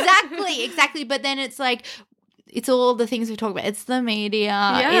 Exactly. But then it's like, it's all the things we talk about. It's the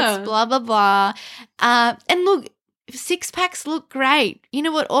media. It's blah, blah, blah. And look, six-packs look great. You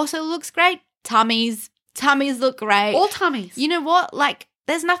know what also looks great? Tummies. Tummies look great. All tummies. You know what? Like,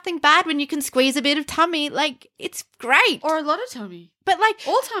 there's nothing bad when you can squeeze a bit of tummy. Like, it's great. Or a lot of tummy. But, like,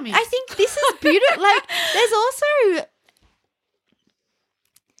 all tummies. I think this is beautiful. Like, there's also...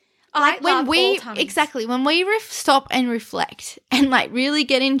 Like, when we stop and reflect and, like, really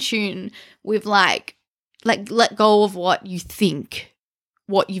get in tune with, like let go of what you think,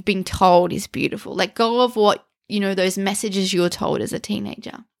 what you've been told is beautiful. Let go of what, those messages you were told as a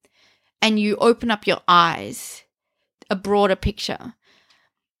teenager. And you open up your eyes, a broader picture.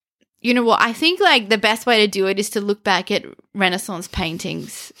 You know what? I think, like, the best way to do it is to look back at Renaissance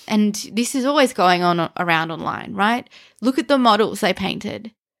paintings. And this is always going on around online, right? Look at the models they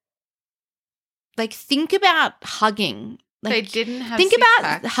painted. Like, think about hugging Like, they didn't have think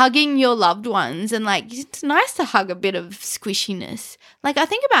about six-packs. hugging your loved ones, and like it's nice to hug a bit of squishiness. Like I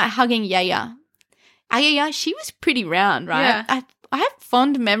think about hugging Yaya. Yaya, she was pretty round, right? Yeah. I have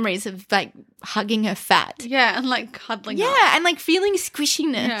fond memories of like hugging her fat. Yeah, and like cuddling Yeah, up. and like feeling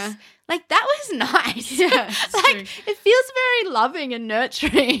squishiness. Yeah. Like that was nice. Yeah, it's like true. it feels very loving and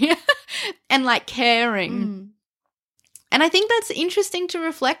nurturing and like caring. Mm. And I think that's interesting to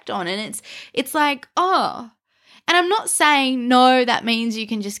reflect on. And it's like, oh, and I'm not saying no, that means you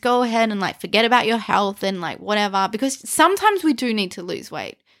can just go ahead and like forget about your health and like whatever, because sometimes we do need to lose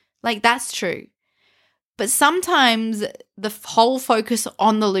weight. Like that's true. But sometimes the whole focus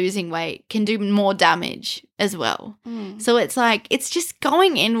on the losing weight can do more damage as well. Mm. So it's like, it's just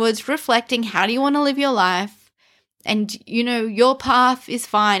going inwards, reflecting, how do you want to live your life? And, you know, your path is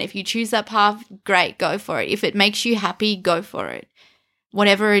fine. If you choose that path, great, go for it. If it makes you happy, go for it.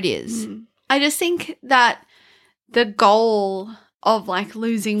 Whatever it is. Mm. I just think that the goal of like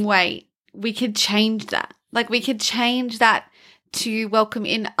losing weight, we could change that. Like we could change that to welcome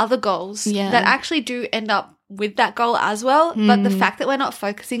in other goals that actually do end up with that goal as well. But the fact that we're not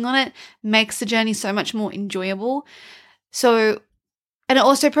focusing on it makes the journey so much more enjoyable. So, and it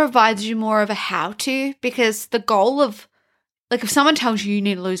also provides you more of a how to, because the goal of, like if someone tells you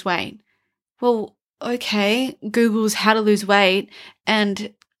need to lose weight, well, okay, Google's how to lose weight,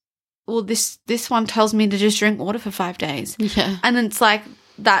 and well, this one tells me to just drink water for 5 days. Yeah. And then it's like,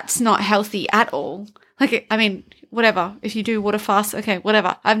 that's not healthy at all. Like, I mean, whatever. If you do water fast, okay,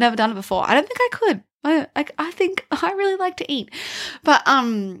 whatever. I've never done it before. I don't think I could. I think I really like to eat. But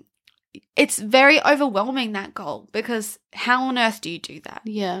it's very overwhelming, that goal, because how on earth do you do that?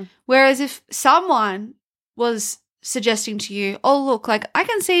 Yeah. Whereas if someone was suggesting to you, oh, look, like I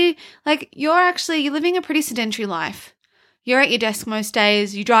can see, like you're living a pretty sedentary life. You're at your desk most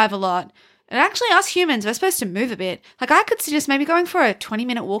days. You drive a lot. And actually us humans, we're supposed to move a bit. Like I could suggest maybe going for a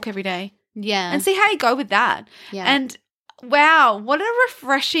 20-minute walk every day. Yeah. And see how you go with that. Yeah. And wow, what a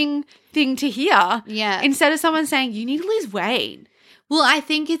refreshing thing to hear. Yeah. Instead of someone saying, you need to lose weight. Well, I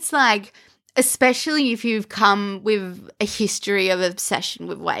think it's like, especially if you've come with a history of obsession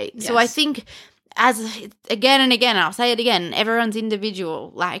with weight. So I Yes. think, as again and again, I'll say it again, everyone's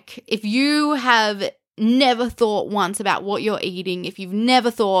individual. Like if you have never thought once about what you're eating, if you've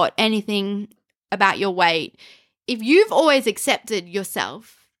never thought anything about your weight, if you've always accepted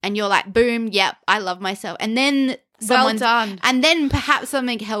yourself, and you're like, boom, yep, I love myself. And then Well done. And then perhaps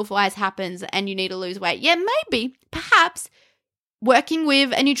something health-wise happens and you need to lose weight. Yeah, maybe, perhaps working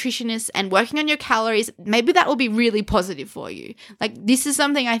with a nutritionist and working on your calories, maybe that will be really positive for you. Like this is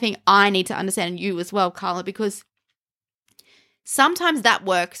something I think I need to understand, and you as well, Carla, because sometimes that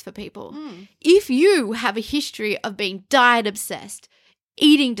works for people. Mm. If you have a history of being diet obsessed,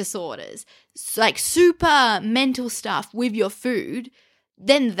 eating disorders, like super mental stuff with your food,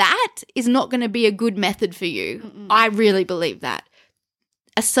 then that is not going to be a good method for you. Mm-mm. I really believe that.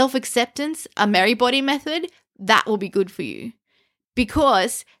 A self-acceptance, a merry body method, that will be good for you,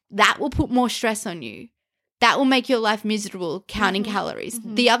 because that will put more stress on you. That will make your life miserable counting calories.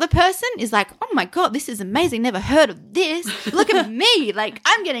 Mm-hmm. The other person is like, oh my God, this is amazing. Never heard of this. Look at me. Like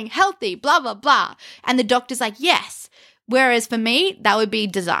I'm getting healthy, blah, blah, blah. And the doctor's like, yes. Whereas for me, that would be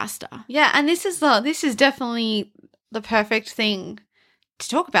disaster. Yeah, and this is definitely the perfect thing to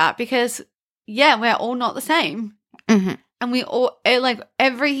talk about, because yeah, we're all not the same. Mm-hmm. And we all, like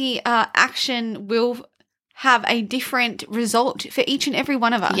every action will have a different result for each and every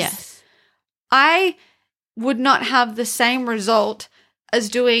one of us. Yes. I would not have the same result as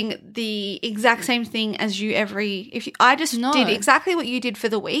doing the exact same thing as you I just No. did exactly what you did for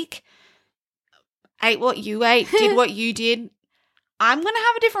the week, ate what you ate, did what you did, I'm going to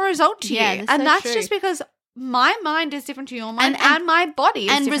have a different result to Yeah, you. that's And so that's true. just because my mind is different to your mind And- and my body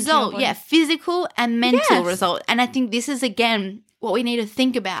is And different to your result, body. yeah, physical and mental Yes. result. And I think this is, again, what we need to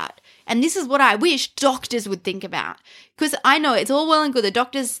think about. And this is what I wish doctors would think about. Because I know it's all well and good. The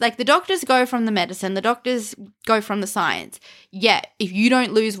doctors go from the medicine. The doctors go from the science. Yeah, if you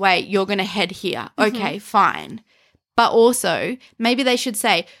don't lose weight, you're going to head here. Okay, fine. But also, maybe they should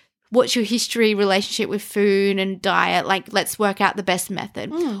say, what's your history, relationship with food and diet? Like, let's work out the best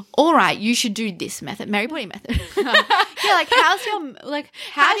method. All right, you should do this method, Mary Body method. Yeah, like how's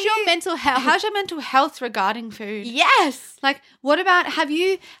your mental health? How's your mental health regarding food? Yes. Like, what about have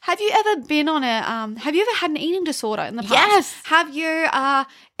you ever been on have you ever had an eating disorder in the past? Yes. Have you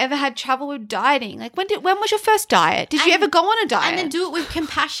ever had trouble with dieting? Like, when was your first diet? Did you And- ever go on a diet? And then do it with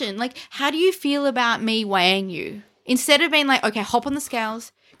compassion. Like, how do you feel about me weighing you? Instead of being like, okay, hop on the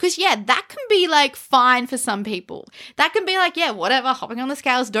scales. Because, yeah, that can be, like, fine for some people. That can be like, yeah, whatever, hopping on the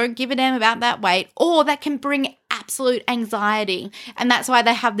scales, don't give a damn about that weight. Or that can bring absolute anxiety. And that's why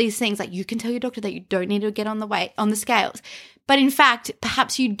they have these things like you can tell your doctor that you don't need to get on the scales. But in fact,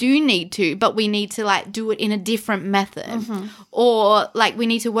 perhaps you do need to, but we need to like do it in a different method. Or like we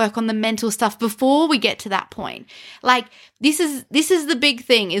need to work on the mental stuff before we get to that point. Like this is the big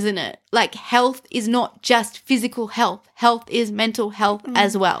thing, isn't it? Like health is not just physical health. Health is mental health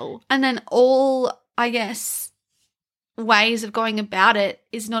as well. And then all, I guess, ways of going about it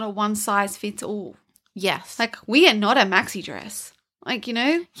is not a one size fits all. Yes. Like we are not a maxi dress. Like, you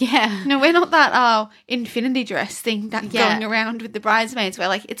know? Yeah. No, we're not that infinity dress thing that's going around with the bridesmaids where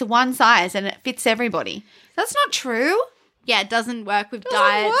like it's a one size and it fits everybody. That's not true. Yeah, it doesn't work with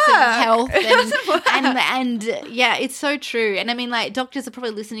diets and health. And yeah, it's so true. And I mean, like, doctors are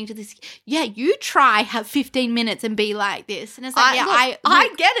probably listening to this. Yeah, you try have 15 minutes and be like this. And it's like, I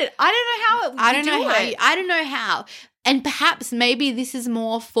get it. I don't know how. And perhaps maybe this is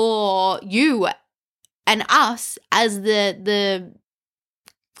more for you and us as the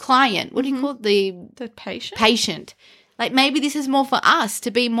client. What do you call it? The patient? Patient. Like maybe this is more for us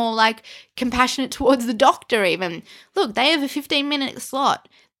to be more like compassionate towards the doctor even. Look, they have a 15-minute slot.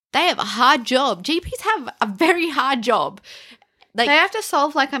 They have a hard job. GPs have a very hard job. Like, they have to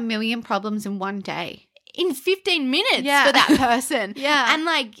solve like a million problems in one day. In 15 minutes for that person. And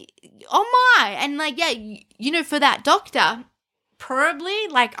like, oh my. And like, yeah, you know, for that doctor, probably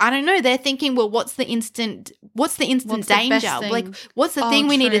like, I don't know, they're thinking, well, what's the instant danger? Like, what's the thing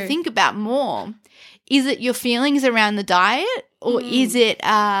we need to think about more? Is it your feelings around the diet or is it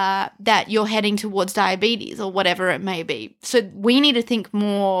that you're heading towards diabetes or whatever it may be? So we need to think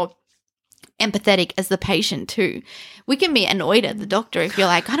more empathetic as the patient too. We can be annoyed at the doctor if you're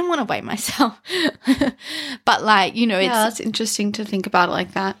like, I don't want to weigh myself. But like, you know, it's interesting to think about it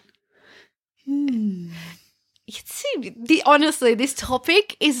like that. Honestly, this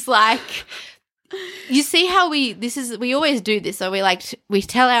topic is like, you see how we always do this. So we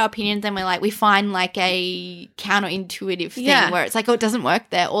tell our opinions and we find like a counterintuitive thing where it's like, oh, it doesn't work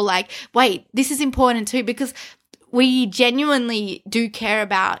there. Or like, wait, this is important too, because we genuinely do care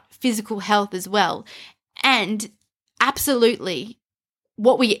about physical health as well. And absolutely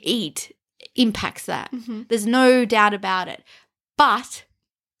what we eat impacts that. There's no doubt about it. But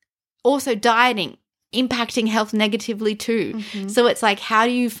also dieting impacting health negatively too. So it's like, how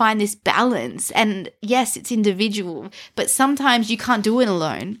do you find this balance? And yes, it's individual, but sometimes you can't do it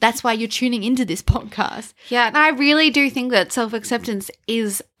alone. That's why you're tuning into this podcast. Yeah, and I really do think that self-acceptance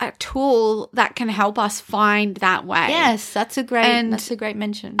is a tool that can help us find that way. Yes, that's a great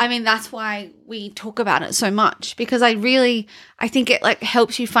mention. I mean, that's why we talk about it so much, because I think it like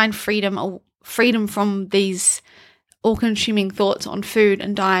helps you find freedom from these all-consuming thoughts on food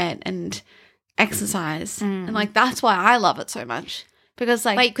and diet and exercise. And like that's why I love it so much, because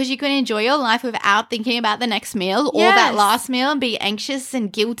like because you can enjoy your life without thinking about the next meal or that last meal and be anxious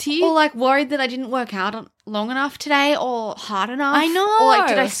and guilty or like worried that I didn't work out long enough today or hard enough. I know. Or like,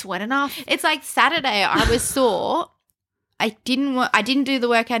 did I sweat enough? It's like Saturday I was sore. I didn't do the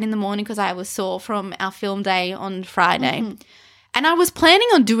workout in the morning because I was sore from our film day on Friday. And I was planning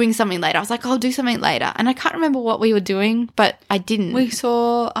on doing something later. I was like, I'll do something later. And I can't remember what we were doing, but I didn't. We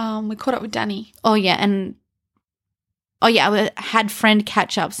caught up with Danny. Oh, yeah. I had friend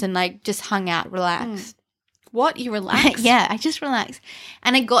catch-ups and, like, just hung out, relaxed. What? You relaxed? Yeah, I just relaxed.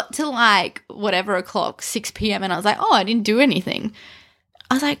 And I got to, like, whatever o'clock, 6 p.m., and I was like, oh, I didn't do anything.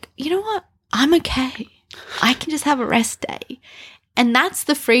 I was like, you know what? I'm okay. I can just have a rest day. And that's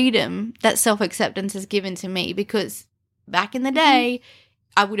the freedom that self-acceptance has given to me, because back in the day,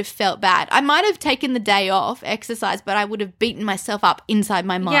 I would have felt bad. I might have taken the day off, exercise, but I would have beaten myself up inside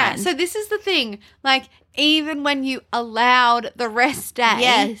my mind. Yeah, so this is the thing. Like, even when you allowed the rest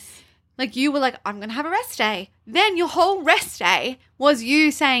day, like you were like, I'm going to have a rest day. Then your whole rest day was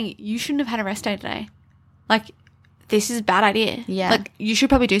you saying, you shouldn't have had a rest day today. Like, this is a bad idea. Yeah. Like, you should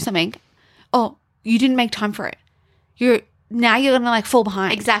probably do something. Oh, you didn't make time for it. Now you're going to like fall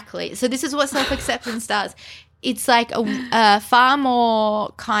behind. Exactly. So this is what self-acceptance does. It's like a far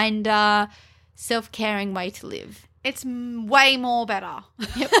more kinder, self-caring way to live. It's way more better.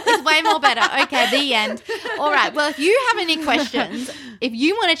 It's way more better. Okay, the end. All right. Well, if you have any questions, if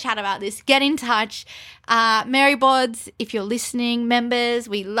you want to chat about this, get in touch. Mary Bods, if you're listening, members,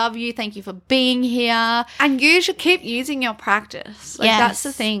 we love you. Thank you for being here. And you should keep using your practice. Like, that's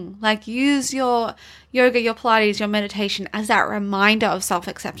the thing. Like, use your yoga, your Pilates, your meditation as that reminder of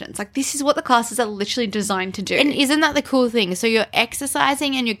self-acceptance. Like, this is what the classes are literally designed to do. And isn't that the cool thing? So you're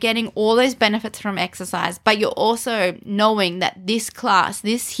exercising and you're getting all those benefits from exercise, but you're also knowing that this class,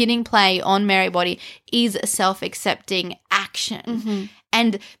 this hitting play on Mary Body is a self-accepting action.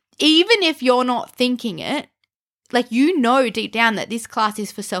 And even if you're not thinking it, like, you know deep down that this class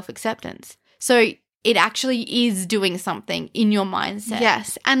is for self-acceptance. So it actually is doing something in your mindset.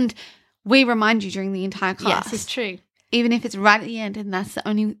 Yes. And we remind you during the entire class. Yes, it's true. Even if it's right at the end and that's the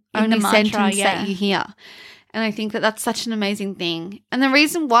only mantra, sentence yeah. that you hear. And I think that that's such an amazing thing. And the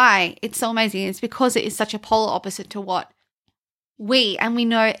reason why it's so amazing is because it is such a polar opposite to what we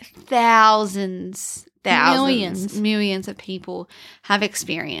know thousands, millions of people have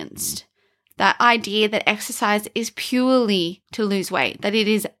experienced. That idea that exercise is purely to lose weight, that it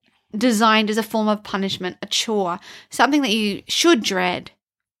is designed as a form of punishment, a chore, something that you should dread,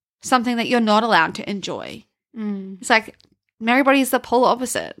 something that you're not allowed to enjoy. It's like Merry is the polar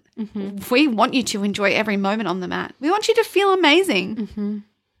opposite. Mm-hmm. We want you to enjoy every moment on the mat. We want you to feel amazing. Mm-hmm.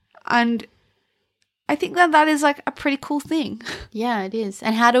 And I think that is like a pretty cool thing. Yeah, it is.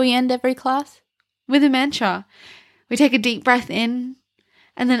 And how do we end every class? With a mantra. We take a deep breath in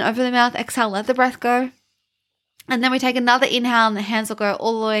and then over the mouth, exhale, let the breath go. And then we take another inhale and the hands will go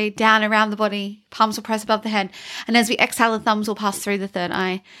all the way down around the body. Palms will press above the head. And as we exhale, the thumbs will pass through the third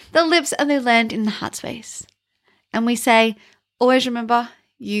eye. The lips and they land in the heart space. And we say, always remember,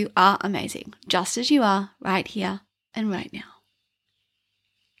 you are amazing, just as you are right here and right now.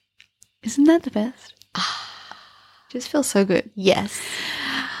 Isn't that the best? Just feels so good. Yes.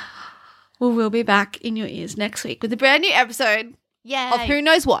 Well, we'll be back in your ears next week with a brand new episode Yay. of Who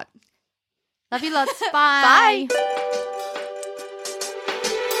Knows What. Love you lots. Bye. Bye.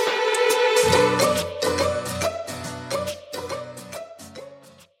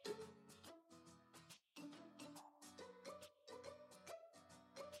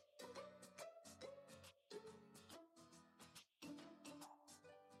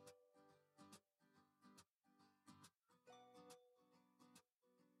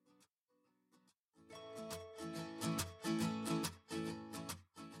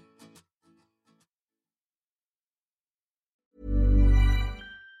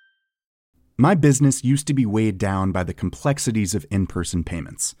 My business used to be weighed down by the complexities of in-person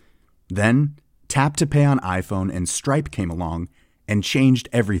payments. Then, Tap to Pay on iPhone and Stripe came along and changed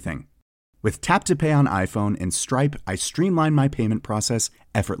everything. With Tap to Pay on iPhone and Stripe, I streamlined my payment process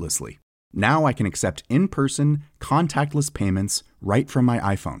effortlessly. Now I can accept in-person, contactless payments right from my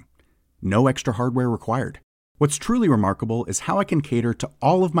iPhone. No extra hardware required. What's truly remarkable is how I can cater to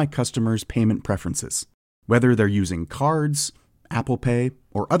all of my customers' payment preferences. Whether they're using cards, Apple Pay,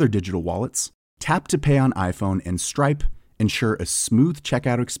 or other digital wallets, Tap to Pay on iPhone and Stripe ensure a smooth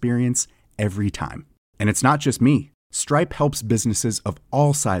checkout experience every time. And it's not just me. Stripe helps businesses of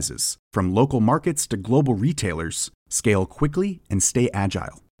all sizes, from local markets to global retailers, scale quickly and stay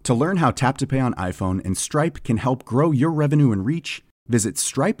agile. To learn how Tap to Pay on iPhone and Stripe can help grow your revenue and reach, visit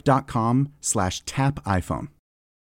stripe.com/tapiphone.